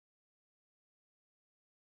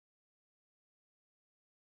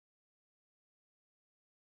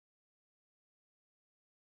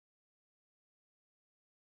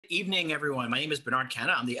evening, everyone. My name is Bernard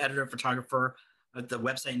Canna. I'm the editor and photographer at the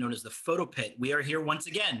website known as the Photo Pit. We are here once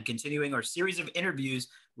again, continuing our series of interviews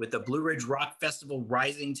with the Blue Ridge Rock Festival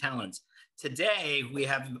Rising Talents. Today, we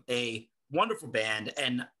have a wonderful band,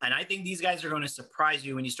 and I think these guys are going to surprise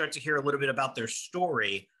you when you start to hear a little bit about their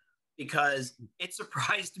story, because it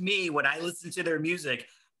surprised me when I listened to their music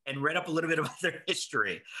and read up a little bit about their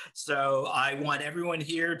history. So I want everyone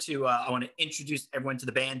here to, I want to introduce everyone to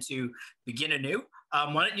the band To Begin Anew.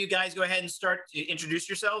 Why don't you guys go ahead and start to introduce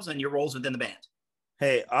yourselves and your roles within the band?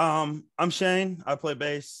 Hey, I'm Shane. I play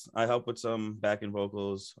bass. I help with some backing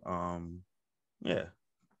vocals. Yeah.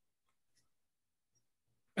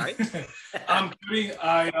 All right. I'm Cody.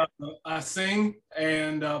 I sing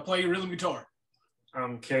and play rhythm guitar.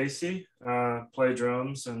 I'm Casey. Play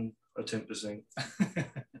drums and attempt to sing.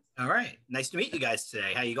 All right. Nice to meet you guys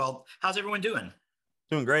today. How's everyone doing?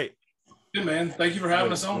 Doing great. Good, man. Thank you for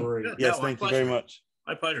having us on. Good. Yes, No, thank you very much.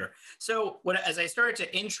 My pleasure. So as I started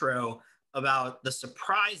to intro about the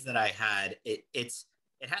surprise that I had, it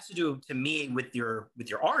has to do to me with your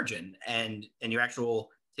origin and your actual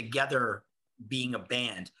together being a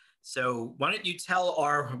band. So why don't you tell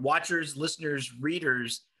our watchers, listeners,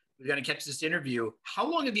 readers who's going to catch this interview, how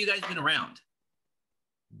long have you guys been around?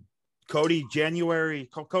 Cody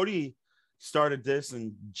started this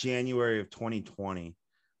in January of 2020.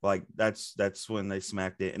 Like that's when they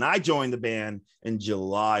smacked it. And I joined the band in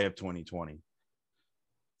July of 2020.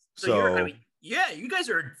 So you guys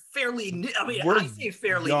are fairly new. I mean, We're I say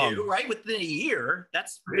fairly young. new, right? Within a year,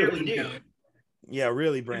 that's fairly new. Yeah,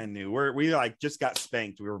 really brand new. We like just got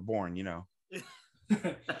spanked. We were born, you know.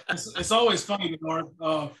 It's always funny, Bernard.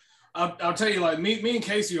 I'll tell you, like me and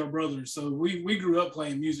Casey are brothers, so we grew up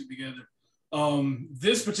playing music together.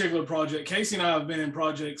 This particular project, Casey and I have been in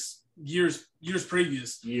projects years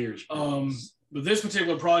previous. But this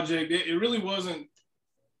particular project, it really wasn't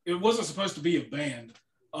supposed to be a band.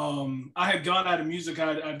 I had got out of music.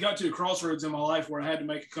 I'd got to a crossroads in my life where I had to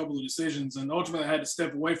make a couple of decisions, and ultimately I had to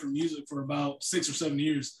step away from music for about 6 or 7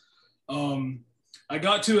 years. I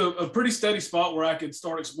got to a pretty steady spot where I could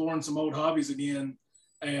start exploring some old hobbies again,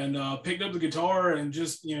 and picked up the guitar, and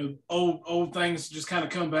just, old things just kind of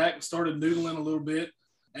come back and started noodling a little bit.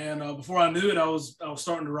 And before I knew it, I was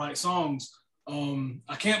starting to write songs.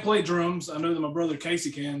 I can't play drums. I know that my brother Casey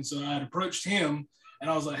can, so I had approached him. And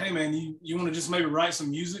I was like, hey, man, you want to just maybe write some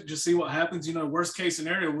music, just see what happens? Worst case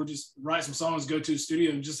scenario, we'll just write some songs, go to the studio,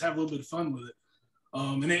 and just have a little bit of fun with it.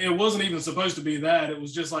 And it wasn't even supposed to be that. It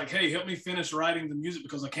was just like, hey, help me finish writing the music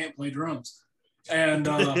because I can't play drums. And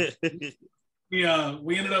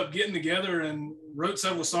we ended up getting together and wrote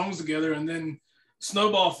several songs together. And then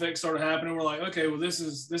snowball effect started happening. We're like, okay, well, this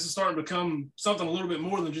is starting to become something a little bit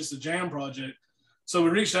more than just a jam project. So we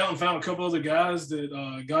reached out and found a couple other guys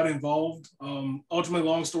that got involved. Ultimately,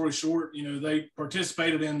 long story short, they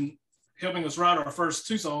participated in helping us write our first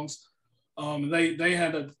 2 songs. They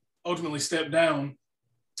had to ultimately step down.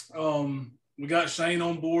 We got Shane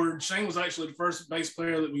on board. Shane was actually the first bass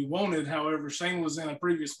player that we wanted. However, Shane was in a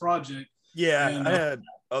previous project. Yeah, and I had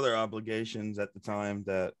other obligations at the time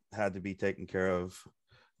that had to be taken care of.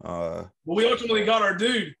 Well, we ultimately got our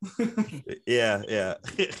dude. Yeah.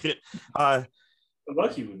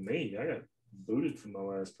 Lucky with me, I got booted from my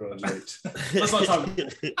last project. Let's not talk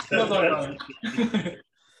about it.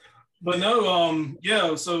 But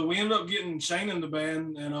no, so we ended up getting Shane in the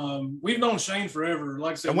band, and we've known Shane forever.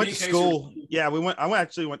 Like I said, I went to school. Yeah, I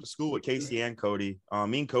actually went to school with Casey and Cody.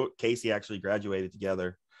 Me and Casey actually graduated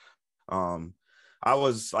together.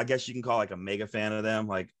 I guess you can call like a mega fan of them.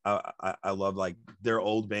 Like I love like their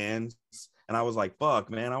old bands, and I was like, fuck,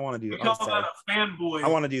 man, I want to do. Call that a fanboy. I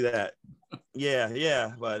want to do that.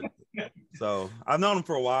 Yeah, but so I've known them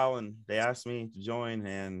for a while, and they asked me to join,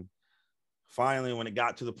 and finally, when it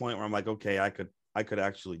got to the point where I'm like, okay, I could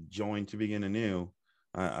actually join To Begin Anew,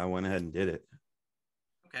 I went ahead and did it.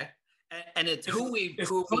 Okay, and it's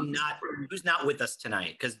who's not with us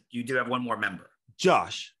tonight, because you do have one more member,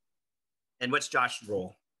 Josh. And what's Josh's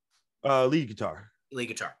role? Lead guitar. Lead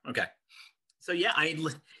guitar. Okay. So yeah,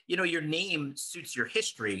 your name suits your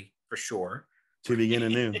history for sure. To Begin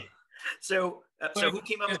Anew. So who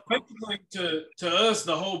came up? To us,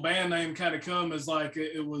 the whole band name kind of come as like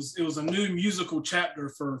it was a new musical chapter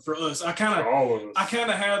for us. I kind of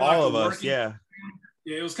had like all of us, yeah.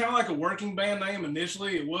 Yeah, it was kind of like a working band name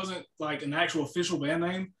initially. It wasn't like an actual official band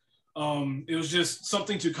name. It was just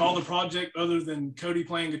something to call the project other than Cody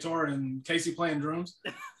playing guitar and Casey playing drums.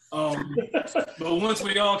 But once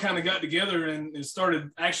we all kind of got together and started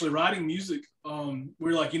actually writing music, we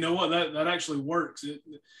were like, you know what, that actually works.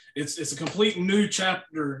 It's a complete new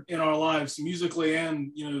chapter in our lives, musically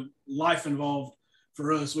and life involved.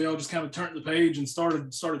 for us. We all just kind of turned the page and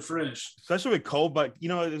started fresh. Especially with COVID, but you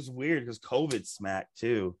know, it was weird because COVID smacked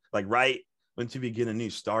too, like right when To Begin Anew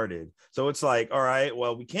started. So it's like, all right,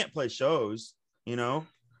 well, we can't play shows, you know.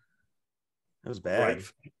 It was bad. Right.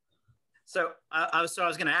 So I was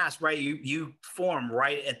going to ask, right? You form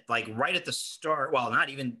right at the start. Well, not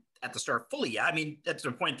even at the start fully. Yeah, I mean, that's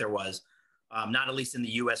the point. There was not at least in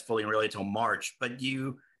the U.S. fully and really until March. But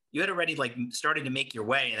you had already like started to make your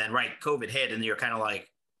way, and then COVID hit, and you're kind of like,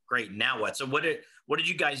 great, now what? So what did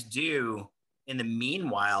you guys do in the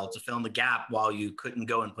meanwhile to fill in the gap while you couldn't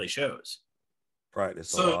go and play shows?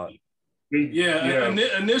 Practice a lot.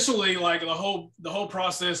 Initially, like the whole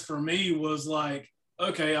process for me was like,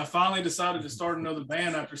 okay, I finally decided to start another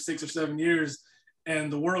band after 6 or 7 years,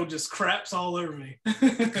 and the world just craps all over me.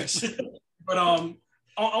 But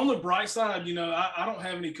on the bright side, you know, I don't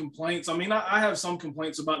have any complaints. I mean, I have some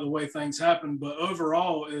complaints about the way things happen, but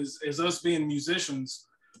overall, as us being musicians,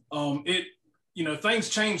 things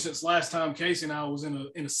changed since last time Casey and I was in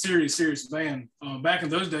a serious band. Back in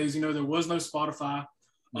those days, you know, there was no Spotify.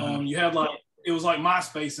 You had it was like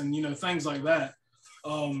MySpace and, you know, things like that.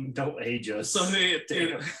 Don't age us. So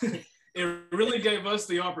it really gave us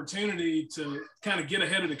the opportunity to kind of get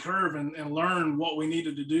ahead of the curve and learn what we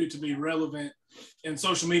needed to do to be relevant in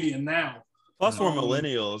social media now. Plus, we're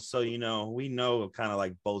millennials, so, you know, we know kind of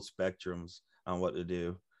like both spectrums on what to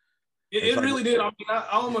do. It really did. I mean, I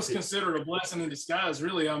almost consider it a blessing in disguise,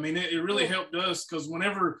 really. I mean, it really helped us because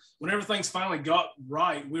whenever things finally got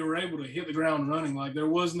right, we were able to hit the ground running. Like, there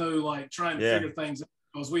was no, like, trying to figure things out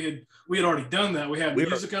because we had already done that. We had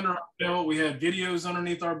music under our belt. We had videos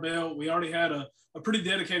underneath our belt. We already had a pretty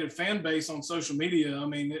dedicated fan base on social media. I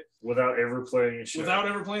mean, without ever playing a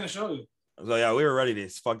show. So, yeah, we were ready to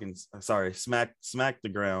smack the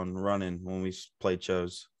ground running when we played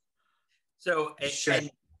shows. So,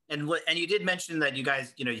 and you did mention that you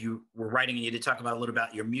guys, you know, you were writing and you did talk about a little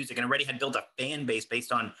about your music and already had built a fan base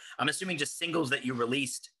based on, I'm assuming, just singles that you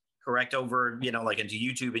released, correct, over, you know, like into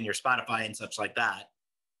YouTube and your Spotify and such like that.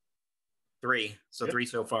 3. So 3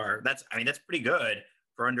 so far. That's pretty good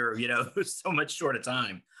for under, you know, so much short of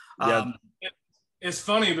time. It's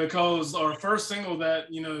funny because our first single,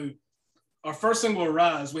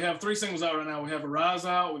 Arise, we have 3 singles out right now. We have Arise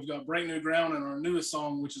out, we've got Break New Ground, and our newest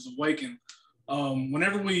song, which is Awaken.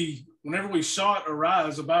 Whenever we shot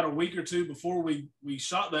Arise, about a week or 2 before we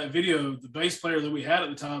shot that video, the bass player that we had at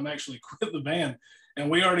the time actually quit the band, and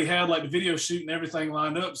we already had like the video shoot and everything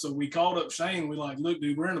lined up. So we called up Shane. We like, look,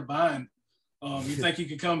 dude, we're in a bind. You think you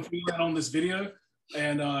could come fill in on this video?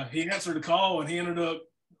 And he answered the call, and he ended up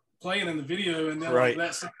playing in the video. And then like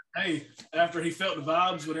that same day, after he felt the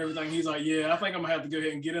vibes with everything, he's like, yeah, I think I'm gonna have to go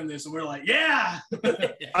ahead and get in this. And we're like, yeah.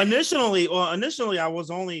 Initially, I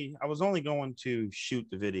was only going to shoot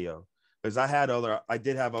the video because I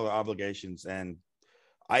did have other obligations, and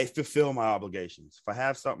I fulfill my obligations. If I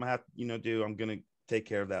have something I have to, do, I'm gonna take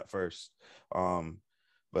care of that first.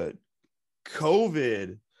 But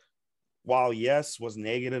COVID, while yes was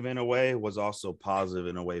negative in a way, was also positive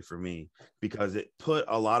in a way for me because it put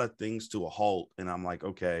a lot of things to a halt. And I'm like,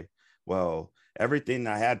 okay, well, everything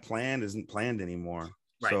I had planned isn't planned anymore.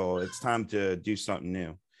 Right. So it's time to do something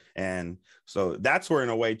new. And so that's where, in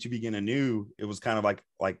a way, To Begin Anew, it was kind of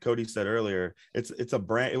like Cody said earlier,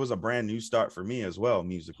 it was a brand new start for me as well,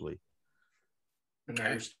 musically. And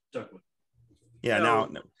now you're stuck with. Yeah,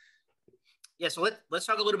 Yeah, so let's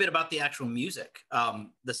talk a little bit about the actual music.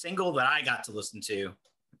 The single that I got to listen to,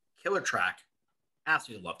 killer track,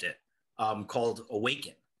 absolutely loved it, called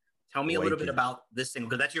Awaken. Tell me a little bit about this single,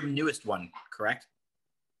 because that's your newest one, correct?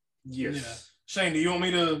 Yes. Yeah. Shane, do you want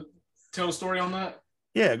me to tell a story on that?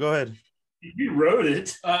 Yeah, go ahead. You wrote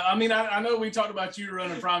it. I know we talked about you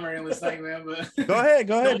running primary in this thing, man, but go ahead,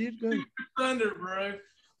 dude. Go ahead. Thunder,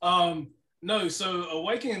 bro. No, so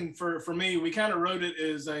Awaken for me, we kind of wrote it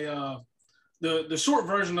as the short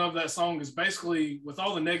version of that song is basically, with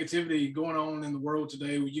all the negativity going on in the world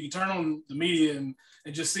today, you can turn on the media and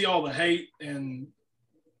just see all the hate and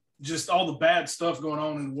just all the bad stuff going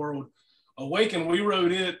on in the world. Awaken, we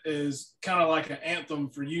wrote it as kind of like an anthem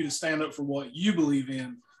for you to stand up for what you believe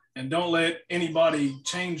in, and don't let anybody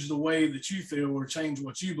change the way that you feel or change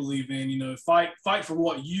what you believe in. Fight for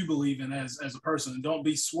what you believe in as a person, and don't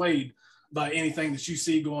be swayed by anything that you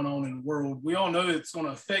see going on in the world. We all know it's going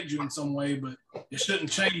to affect you in some way, but it shouldn't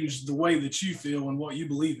change the way that you feel and what you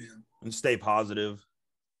believe in. And stay positive.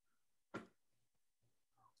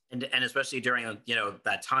 And especially during,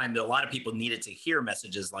 that time, a lot of people needed to hear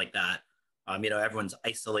messages like that. Everyone's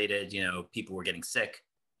isolated, people were getting sick,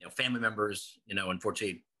 family members,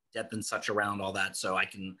 unfortunately, death and such around all that. So I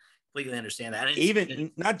can completely understand that. And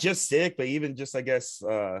even not just sick, but even just I guess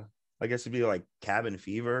it'd be like cabin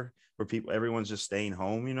fever, where everyone's just staying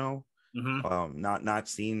home, you know. Mm-hmm. Not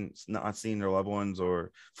seeing their loved ones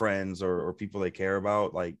or friends or people they care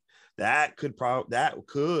about. Like that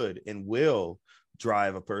could and will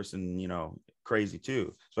drive a person, you know, crazy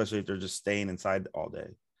too, especially if they're just staying inside all day.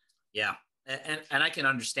 Yeah. And I can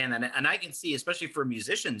understand that. And I can see, especially for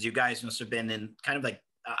musicians, you guys must have been in kind of like,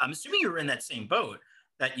 I'm assuming you were in that same boat,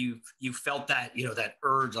 that you felt that, you know, that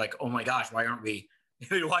urge, like, oh my gosh, why aren't we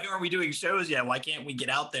doing shows yet? Why can't we get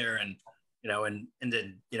out there and, you know, and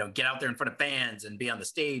then, you know, get out there in front of fans and be on the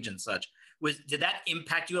stage and such? Did that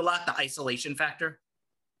impact you a lot, the isolation factor?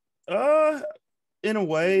 In a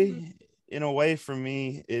way for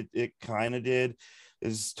me, it kind of did.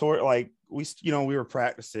 Is toward like we were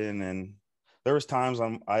practicing, and there was times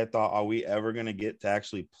I thought, are we ever gonna get to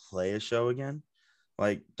actually play a show again?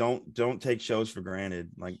 Like, don't take shows for granted.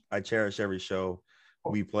 Like, I cherish every show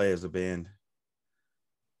we play as a band.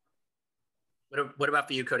 What about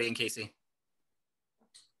for you, Cody and Casey?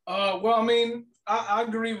 Well, I mean, I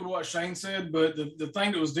agree with what Shane said, but the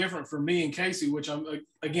thing that was different for me and Casey, which I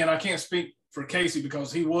can't speak for Casey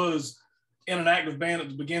because he was in an active band at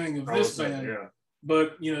the beginning of this band. Yeah.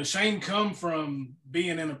 But, you know, Shane come from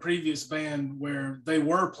being in a previous band where they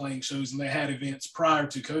were playing shows and they had events prior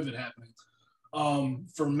to COVID happening.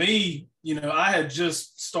 For me, you know, I had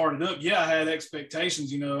just started up. Yeah, I had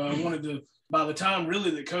expectations. You know, I wanted to, by the time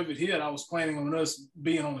really that COVID hit, I was planning on us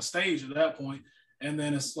being on a stage at that point. And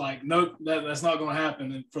then it's like, nope, that's not going to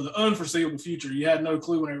happen. And for the unforeseeable future, you had no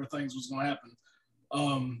clue when everything was going to happen.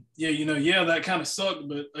 That kind of sucked.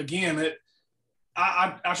 But again,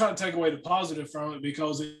 I try to take away the positive from it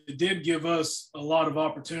because it did give us a lot of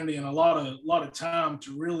opportunity and a lot of time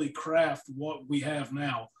to really craft what we have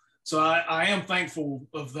now. So I am thankful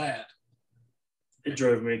of that. It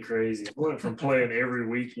drove me crazy. I went from playing every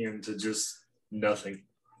weekend to just nothing.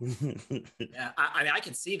 Yeah, I mean, I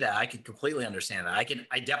can see that. I can completely understand that.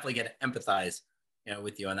 I definitely get to empathize, you know,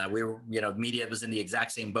 with you on that. We were, you know, media was in the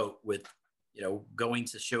exact same boat with, you know, going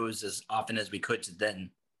to shows as often as we could to then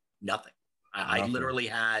nothing. I literally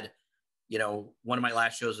had, you know, one of my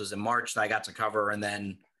last shows was in March that I got to cover. And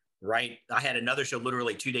then, I had another show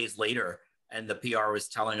literally 2 days later. And the PR was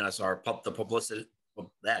telling us the publicist,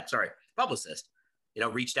 you know,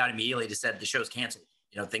 reached out immediately to said the show's canceled.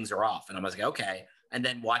 You know, things are off. And I was like, okay. And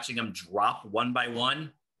then watching them drop one by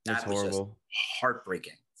one, that was horrible. Just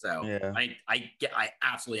heartbreaking. So yeah. I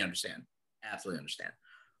absolutely understand. Absolutely understand.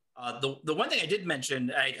 The one thing I did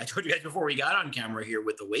mention, I told you guys before we got on camera here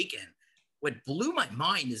with Awaken, what blew my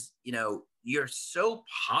mind is, you know, you're so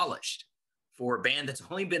polished for a band that's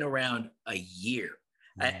only been around a year.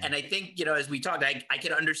 And I think, you know, as we talked, I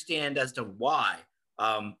can understand as to why.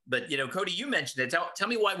 But, you know, Cody, you mentioned it. Tell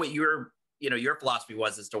me what your philosophy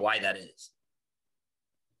was as to why that is.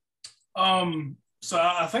 So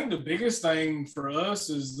I think the biggest thing for us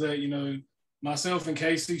is that, you know, myself and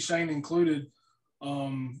Casey, Shane included,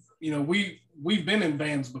 you know, we've been in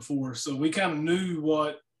bands before, so we kind of knew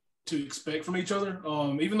what to expect from each other.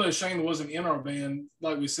 Even though Shane wasn't in our band,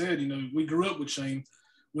 like we said, you know, we grew up with Shane.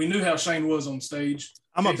 We knew how Shane was on stage.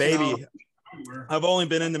 I'm a baby. I've only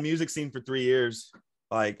been in the music scene for 3 years.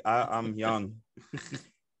 Like I'm young.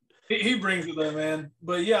 He brings it there, man.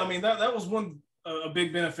 But yeah, I mean, that was a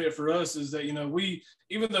big benefit for us is that, you know,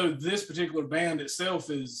 even though this particular band itself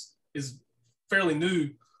is fairly new,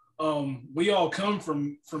 we all come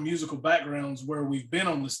from musical backgrounds where we've been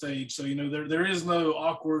on the stage. So, you know, there is no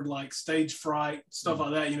awkward like stage fright, stuff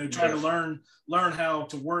like that, you know, trying to learn how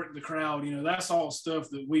to work the crowd. You know, that's all stuff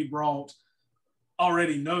that we brought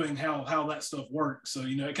already knowing how that stuff works. So,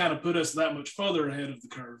 you know, it kind of put us that much further ahead of the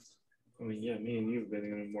curve. I mean, yeah, me and you have been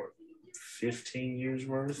in more 15 years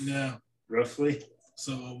worth. Yeah. Roughly.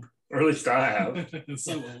 So old. Or at least I have.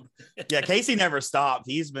 So old. Yeah, Casey never stopped.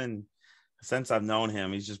 Since I've known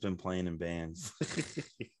him, he's just been playing in bands.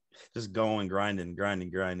 Just going, grinding.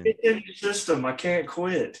 It's the system. I can't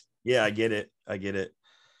quit. Yeah, I get it.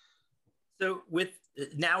 So with,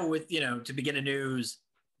 you know, To Begin Anew,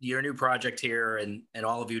 your new project here and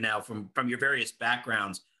all of you now from your various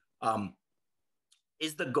backgrounds,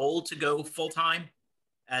 is the goal to go full-time?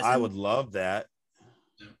 I would love that.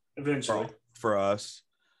 Eventually. For us.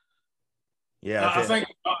 Yeah. I think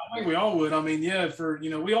we all would. I mean, yeah, you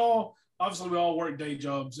know, we all work day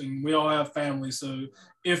jobs and we all have families. So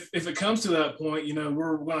if it comes to that point, you know,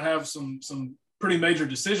 we're going to have some pretty major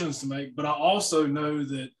decisions to make. But I also know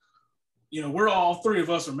that, you know, all three of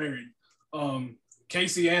us are married.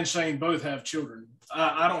 Casey and Shane both have children.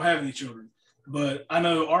 I don't have any children, but I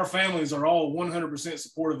know our families are all 100%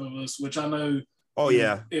 supportive of us, which I know Oh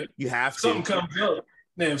yeah, if you have something to. comes up.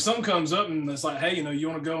 Now, if something comes up and it's like, hey, you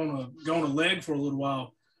want to go on a leg for a little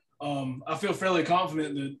while, I feel fairly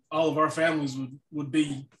confident that all of our families would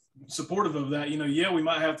be supportive of that. Yeah, we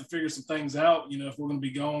might have to figure some things out. If we're going to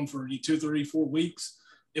be gone for 2, 3, 4 weeks,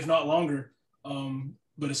 if not longer.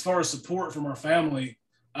 But as far as support from our family,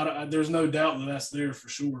 there's no doubt that that's there for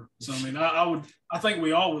sure. So I mean, I think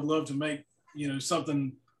we all would love to make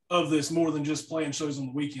something of this more than just playing shows on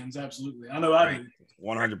the weekends. Absolutely, I know I do.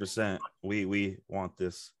 100%. We want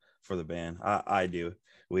this for the band. I do.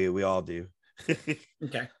 We all do.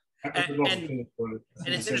 Okay. And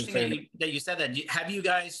it's interesting that you said that. Have you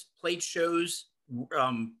guys played shows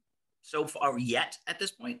so far yet at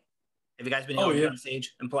this point? Have you guys been able to get on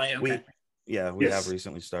stage and play? Okay. We have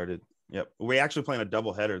recently started. Yep. We're actually playing a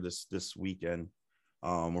doubleheader this weekend.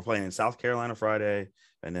 We're playing in South Carolina Friday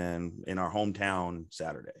and then in our hometown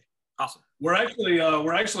Saturday. Awesome. We're actually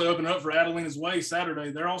opening up for Adelina's Way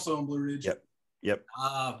Saturday. They're also on Blue Ridge. Yep.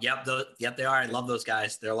 Yep, they are. I love those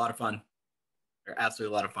guys. They're a lot of fun. They're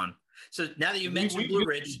absolutely a lot of fun. So now that you mentioned Blue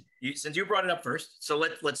Ridge, since you brought it up first, so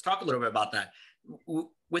let's talk a little bit about that.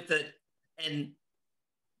 And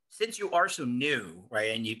since you are so new,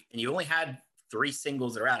 right, and you only had 3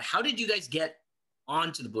 singles that are out, how did you guys get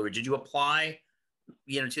onto the Blue Ridge? Did you apply,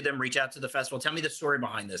 to them, reach out to the festival? Tell me the story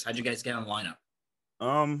behind this. How'd you guys get on the lineup?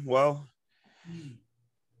 Well,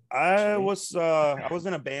 I was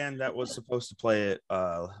in a band that was supposed to play it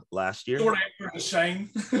last year. Short answer to Shane.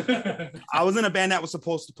 I was in a band that was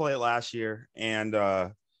supposed to play it last year, and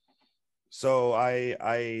so I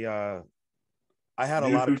had a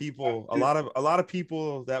lot of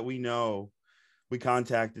people that we know. We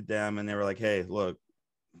contacted them, and they were like, "Hey, look,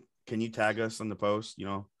 can you tag us on the post?"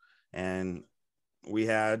 And we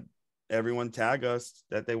had everyone tag us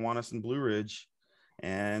that they want us in Blue Ridge,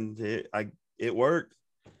 and it worked.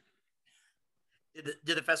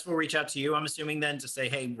 Did the festival reach out to you, I'm assuming, then, to say,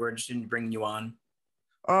 hey, we're interested in bringing you on?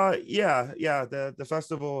 Yeah. The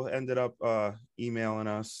festival ended up emailing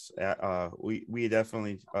us. We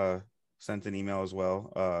definitely sent an email as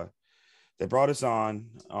well. They brought us on.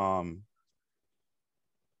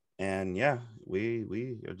 And yeah,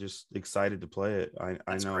 we are just excited to play it.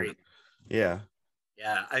 I know. Great. Yeah.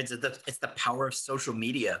 Yeah, it's the power of social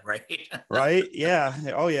media, right? Right. Yeah.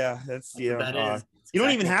 Oh yeah. That's you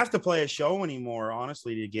don't even have to play a show anymore,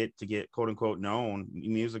 honestly, to get quote unquote known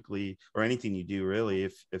musically or anything you do, really.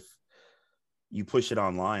 If you push it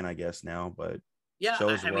online, I guess now, but yeah,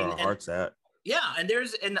 shows where our heart's at. Yeah,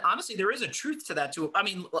 and honestly, there is a truth to that too. I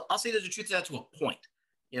mean, I'll say there's a truth to that to a point.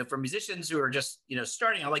 For musicians who are just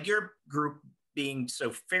starting out, like your group being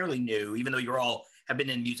so fairly new, even though you all have been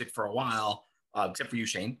in music for a while. Except for you,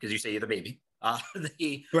 Shane, because you say you're the baby.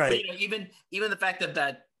 Right. But, even the fact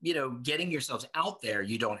that getting yourselves out there,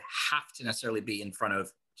 you don't have to necessarily be in front of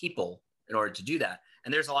people in order to do that.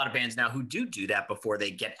 And there's a lot of bands now who do that before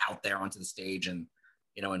they get out there onto the stage and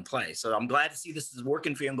and play. So I'm glad to see this is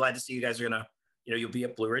working for you. I'm glad to see you guys are gonna you'll be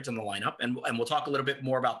at Blue Ridge on the lineup, and we'll talk a little bit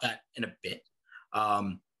more about that in a bit.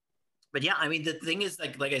 But yeah, I mean, the thing is,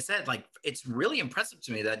 like I said, it's really impressive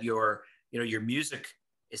to me that your music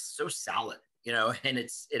is so solid. And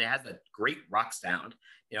it has a great rock sound.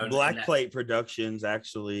 Black Plate Productions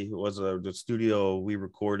actually was the studio we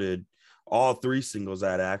recorded all 3 singles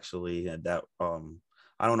at, actually. And that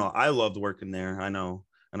I don't know, I loved working there. I know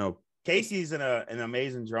Casey's an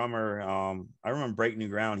amazing drummer. I remember Break New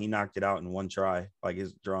Ground, he knocked it out in 1 try, like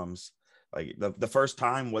his drums. Like the first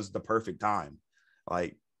time was the perfect time.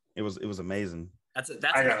 Like it was amazing. That's an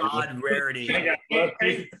odd rarity.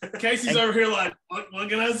 Casey's over here like, what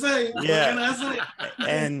can I say? Yeah. What can I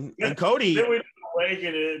say? And Cody. Then we awaken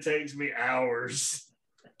and it takes me hours.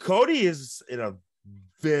 Cody is a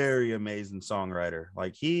very amazing songwriter.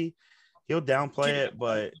 Like he'll downplay it,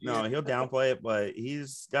 but he'll downplay it, but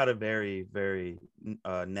he's got a very, very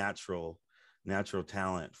natural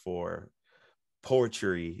talent for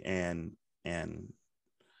poetry and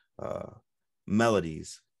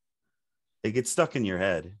melodies. It gets stuck in your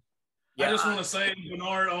head. Yeah, I just want to say,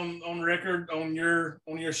 Bernard, on record, on your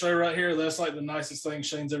show right here, that's like the nicest thing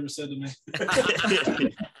Shane's ever said to me.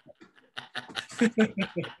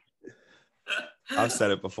 I've said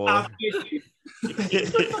it before. I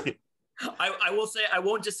will say I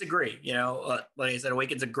won't disagree. Like I said,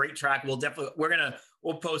 Awaken's a great track. We'll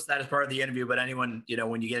post that as part of the interview. But anyone,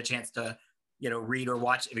 when you get a chance to, read or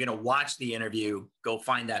watch, if you're gonna watch the interview, go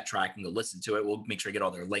find that track and go listen to it. We'll make sure to get all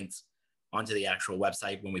their links onto the actual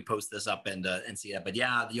website when we post this up and see that. But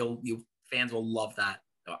yeah, you fans will love that.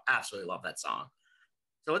 They'll absolutely love that song.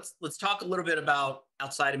 So let's talk a little bit about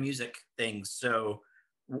outside of music things. So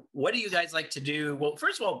what do you guys like to do? Well,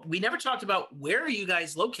 first of all, we never talked about where are you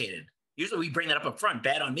guys located? Usually we bring that up front.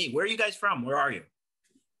 Bad on me. Where are you guys from? Where are you?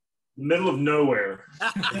 Middle of nowhere.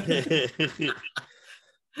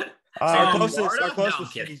 Our Florida? closest No,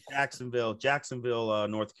 city is Jacksonville,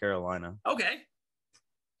 North Carolina. Okay.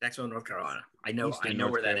 Jacksonville, North Carolina. I know Eastern where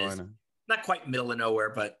North that Carolina. is. Not quite middle of nowhere,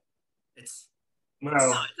 but it's No,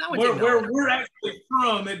 not within Where nowhere. we're actually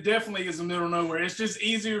from, it definitely is the middle of nowhere. It's just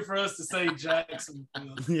easier for us to say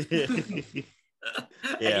Jacksonville.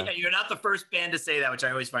 Yeah. And you're not the first band to say that, which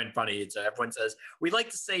I always find funny. It's everyone says we like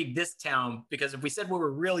to say this town because if we said where we're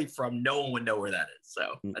really from, no one would know where that is.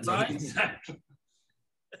 So that's all right.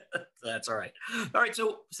 That's all right. All right.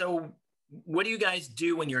 So what do you guys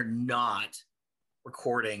do when you're not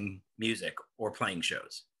recording music or playing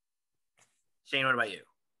shows? Shane, what about you?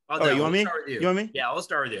 You want me? You want me? Yeah, I'll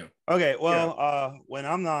start with you. Okay. Well, when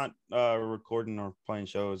I'm not recording or playing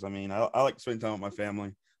shows, I mean, I like to spend time with my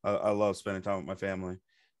family. I love spending time with my family.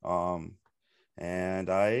 And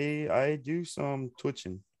I do some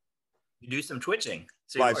twitching. You do some twitching.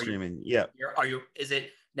 So Live streaming. Yeah. Are you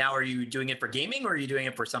doing it for gaming or are you doing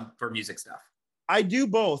it for music stuff? I do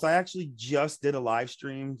both. I actually just did a live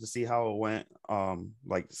stream to see how it went,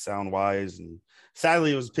 like sound wise, and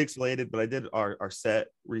sadly it was pixelated, but I did our set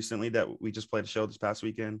recently that we just played a show this past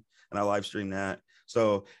weekend, and I live streamed that.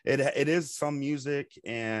 So it is some music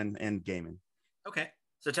and gaming. Okay.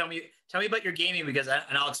 So tell me about your gaming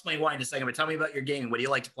and I'll explain why in a second, but tell me about your gaming. What do you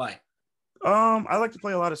like to play? I like to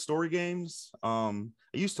play a lot of story games. I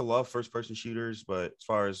used to love first person shooters, but as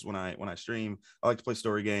far as when I stream, I like to play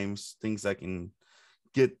story games, things that can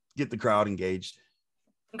get the crowd engaged.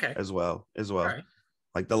 Okay. As well. Right.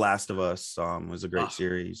 Like The Last of Us was a great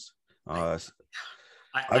series. I'd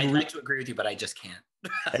like to agree with you, but I just can't.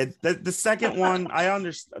 The second one, I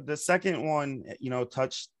understand. The second one,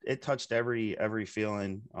 touched every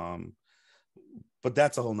feeling. But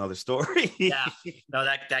that's a whole nother story. Yeah, no,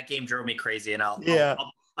 that game drove me crazy, and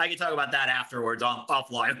I can talk about that afterwards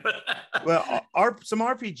offline. Well, some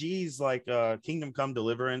RPGs like Kingdom Come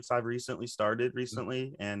Deliverance I've started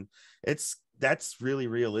recently, and that's really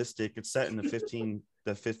realistic. It's set in the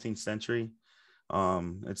 15th century.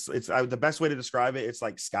 It's the best way to describe it. It's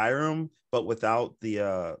like Skyrim, but without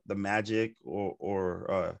the magic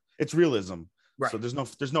or it's realism. Right. So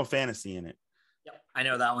there's no fantasy in it. Yep, I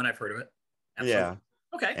know that one. I've heard of it. Absolutely. Yeah.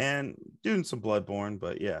 Okay. And doing some Bloodborne,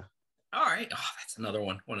 but yeah. All right. Oh, that's another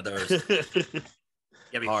one. One of those. You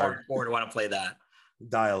gotta be hardcore to want to play that.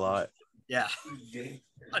 Die a lot. Yeah.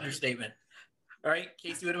 Understatement. All right,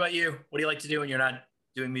 Casey, what about you? What do you like to do when you're not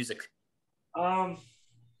doing music? Other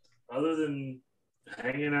than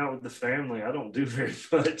hanging out with the family, I don't do very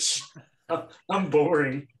much. I'm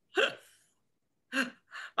boring.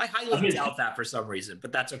 I highly doubt that for some reason,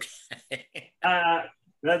 but that's okay.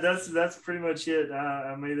 That's pretty much it.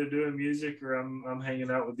 I'm either doing music or I'm hanging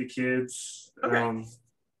out with the kids. Okay.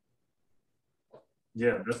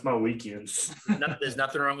 Yeah, that's my weekends. There's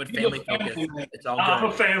nothing wrong with family focus. It's all good. I'm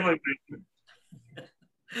a family man.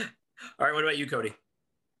 All right, what about you, Cody?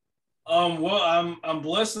 Well, I'm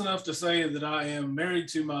blessed enough to say that I am married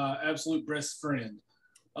to my absolute best friend.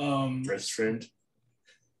 Best friend.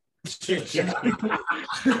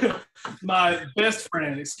 My best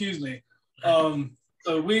friend, excuse me.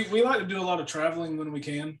 So we like to do a lot of traveling when we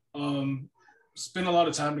can. Spend a lot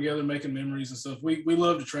of time together making memories and stuff. We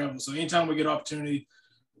love to travel. So anytime we get opportunity,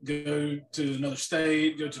 go to another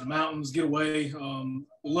state, go to the mountains, get away.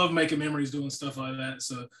 We love making memories, doing stuff like that.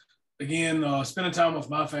 So again, spending time with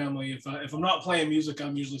my family. If I'm not playing music,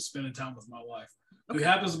 I'm usually spending time with my wife, who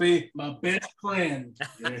happens to be my best friend.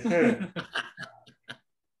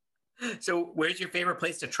 So where's your favorite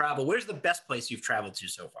place to travel? Where's the best place you've traveled to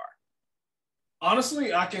so far?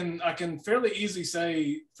 Honestly, I can fairly easily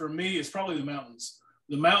say for me, it's probably the mountains.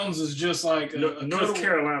 The mountains is just like a North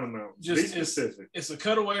Carolina mountains. Just specific. It's a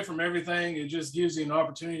cutaway from everything. It just gives you an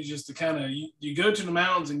opportunity just to kind of you go to the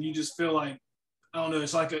mountains and you just feel like, I don't know.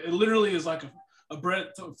 It's like it literally is like a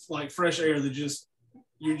breath of like fresh air that it's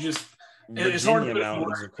hard to put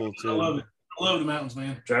mountains are cool too. I love it. I love the mountains,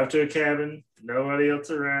 man. Drive to a cabin, nobody else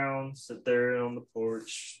around, sit there on the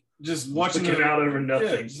porch. Just watching it out over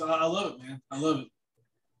nothing. Yeah, I love it, man. I love it.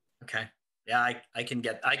 Okay. Yeah, I can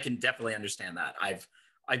definitely understand that. I've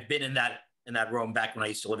been in that room back when I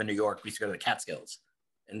used to live in New York. We used to go to the Catskills,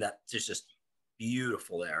 and that's just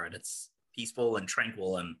beautiful there, and it's peaceful and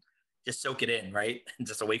tranquil, and just soak it in, right? And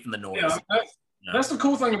just away from the noise. Yeah, that's the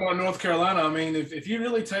cool thing about North Carolina. I mean, if you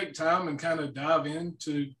really take time and kind of dive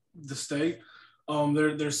into the state,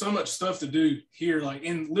 There's so much stuff to do here, like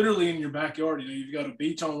literally in your backyard. You know, you've got a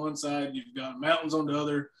beach on one side, you've got mountains on the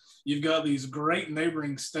other, you've got these great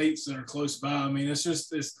neighboring states that are close by. I mean, it's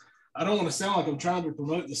just this. I don't want to sound like I'm trying to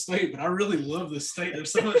promote the state, but I really love this state.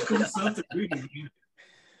 There's so much cool stuff to do.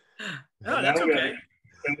 No, that's okay.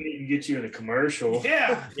 We can get you in a commercial.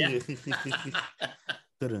 Yeah.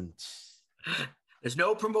 There's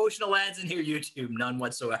no promotional ads in here, YouTube. None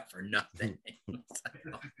whatsoever. Nothing.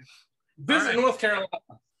 Visit North Carolina.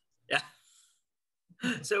 Yeah.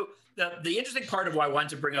 So the interesting part of why I wanted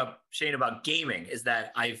to bring up Shane about gaming is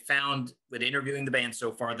that I've found with interviewing the band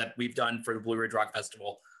so far that we've done for the Blue Ridge Rock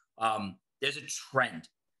Festival, there's a trend.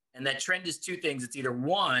 And that trend is two things. It's either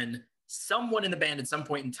one, someone in the band at some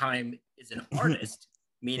point in time is an artist,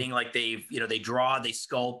 meaning like they draw, they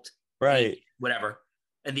sculpt, right, whatever.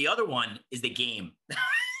 And the other one is the game.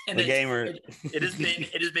 And the gamer. It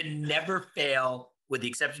has been never fail, with the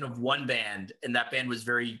exception of one band, and that band was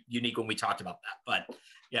very unique when we talked about that. But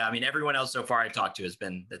yeah, I mean, everyone else so far I've talked to has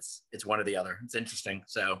been it's one or the other. It's interesting.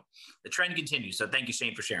 So the trend continues. So thank you,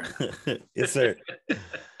 Shane, for sharing. Yes, sir.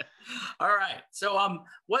 All right. So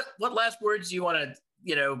what last words do you want to,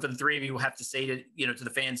 for the three of you have to say to, to the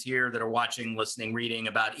fans here that are watching, listening, reading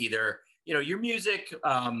about either, your music,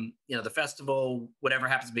 the festival, whatever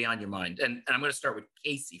happens to be on your mind. And I'm going to start with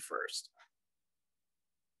Casey first.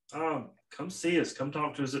 Come see us. Come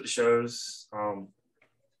talk to us at the shows.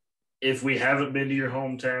 If we haven't been to your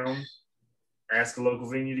hometown, ask a local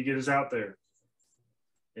venue to get us out there.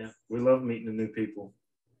 Yeah, we love meeting the new people.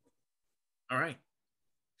 All right.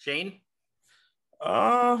 Shane?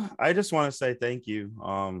 I just want to say thank you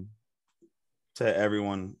to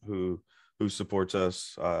everyone who supports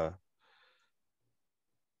us.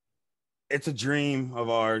 It's a dream of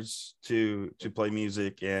ours to play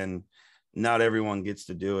music, and not everyone gets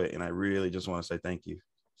to do it. And I really just want to say thank you.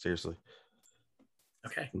 Seriously.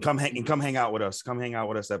 Okay. And come hang out with us. Come hang out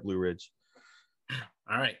with us at Blue Ridge.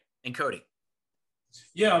 All right. And Cody?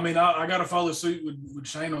 Yeah, I mean, I got to follow suit with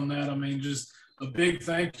Shane on that. I mean, just a big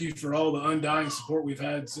thank you for all the undying support we've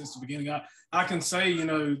had since the beginning. I can say,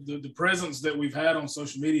 the presence that we've had on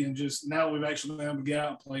social media, and just now we've actually been able to get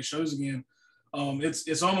out and play shows again.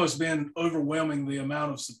 It's almost been overwhelming, the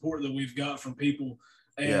amount of support that we've got from people,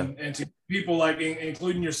 and to people like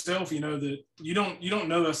including yourself, that you don't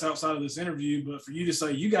know us outside of this interview, but for you to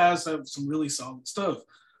say you guys have some really solid stuff.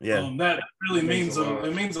 Yeah, that really means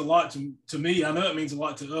a lot to me. I know it means a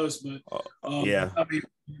lot to us, but I mean,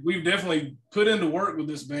 we've definitely put into work with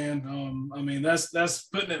this band. I mean, that's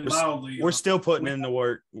putting it mildly. We're still putting in the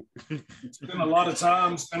work. Spent a lot of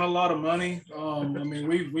time, spent a lot of money. I mean,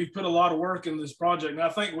 we've put a lot of work in this project, and I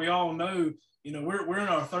think we all know. We're in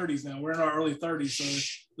our 30s now. We're in our early 30s,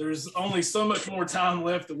 so there's only so much more time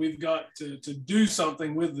left that we've got to do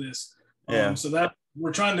something with this. So that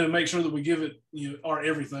we're trying to make sure that we give it, our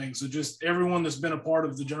everything. So just everyone that's been a part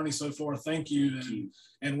of the journey so far, thank you,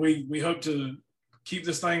 and we hope to keep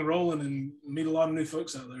this thing rolling and meet a lot of new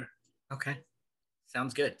folks out there. Okay,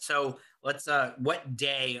 sounds good. So let's. What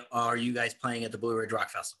day are you guys playing at the Blue Ridge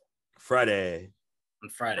Rock Festival? Friday. On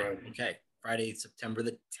Friday. Okay, Friday, September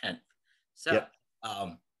the 10th. So,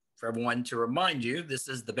 for everyone to remind you, this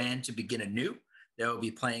is the band To Begin Anew. They will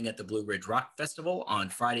be playing at the Blue Ridge Rock Festival on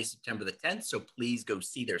Friday, September the 10th. So please go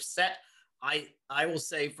see their set. I will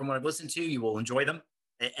say, from what I've listened to, you will enjoy them.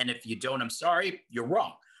 And if you don't, I'm sorry, you're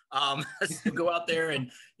wrong. So go out there and,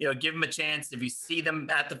 give them a chance. If you see them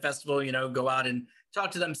at the festival, go out and talk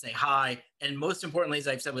to them, say hi. And most importantly, as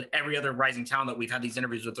I've said with every other rising talent that we've had these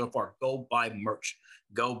interviews with so far, go buy merch.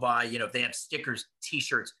 Go buy, if they have stickers,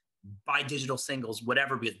 t-shirts, buy digital singles,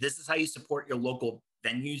 whatever, because this is how you support your local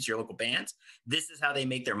venues, your local bands. This is how they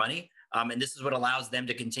make their money. And this is what allows them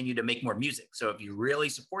to continue to make more music. So if you really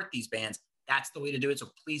support these bands, that's the way to do it. So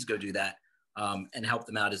please go do that and help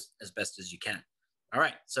them out as best as you can. All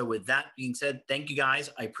right. So with that being said, thank you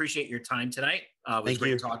guys. I appreciate your time tonight. It was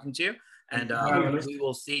great talking to you. And we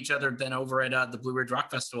will see each other then over at the Blue Ridge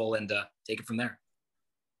Rock Festival and take it from there.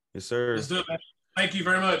 Yes, sir. Let's do it, man. Thank you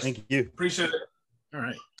very much. Thank you. Appreciate it. All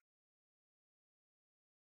right.